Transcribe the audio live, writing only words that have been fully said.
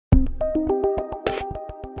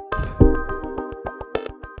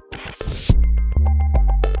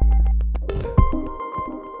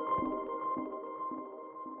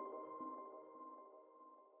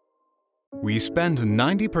spend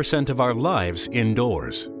 90% of our lives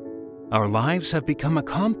indoors. Our lives have become a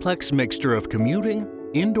complex mixture of commuting,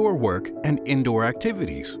 indoor work, and indoor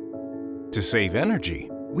activities. To save energy,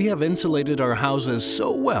 we have insulated our houses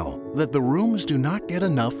so well that the rooms do not get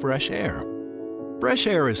enough fresh air. Fresh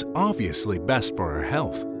air is obviously best for our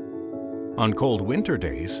health. On cold winter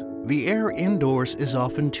days, the air indoors is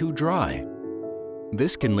often too dry.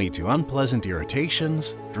 This can lead to unpleasant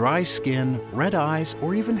irritations, dry skin, red eyes,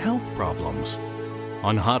 or even health problems.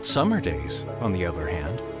 On hot summer days, on the other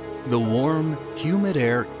hand, the warm, humid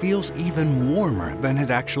air feels even warmer than it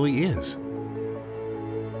actually is.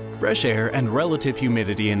 Fresh air and relative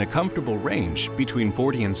humidity in a comfortable range between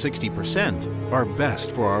 40 and 60% are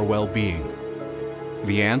best for our well-being.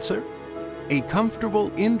 The answer? A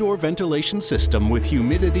comfortable indoor ventilation system with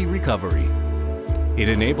humidity recovery. It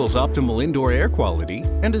enables optimal indoor air quality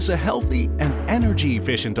and is a healthy and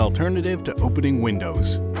energy-efficient alternative to opening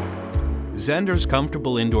windows. Zehnder's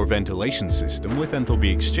comfortable indoor ventilation system with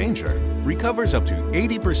enthalpy exchanger recovers up to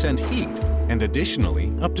 80% heat and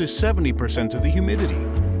additionally up to 70% of the humidity.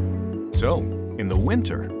 So, in the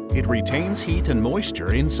winter, it retains heat and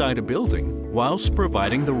moisture inside a building whilst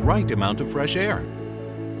providing the right amount of fresh air.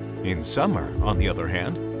 In summer, on the other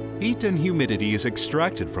hand, heat and humidity is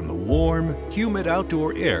extracted from the warm, humid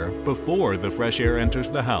outdoor air before the fresh air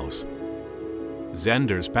enters the house.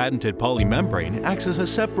 Zehnder's patented polymembrane acts as a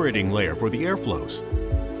separating layer for the airflows.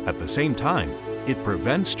 At the same time, it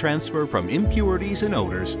prevents transfer from impurities and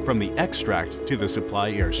odors from the extract to the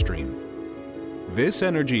supply airstream. This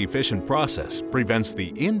energy-efficient process prevents the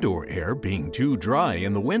indoor air being too dry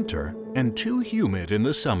in the winter and too humid in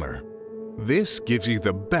the summer. This gives you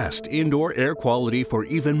the best indoor air quality for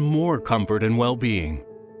even more comfort and well-being.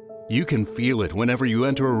 You can feel it whenever you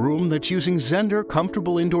enter a room that's using Zehnder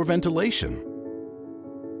Comfortable Indoor Ventilation.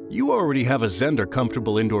 You already have a Zehnder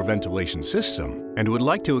Comfortable Indoor Ventilation system and would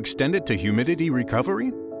like to extend it to humidity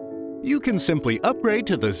recovery? You can simply upgrade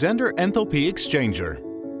to the Zehnder Enthalpy Exchanger.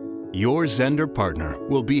 Your Zehnder partner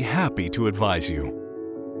will be happy to advise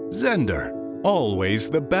you. Zehnder, always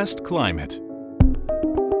the best climate.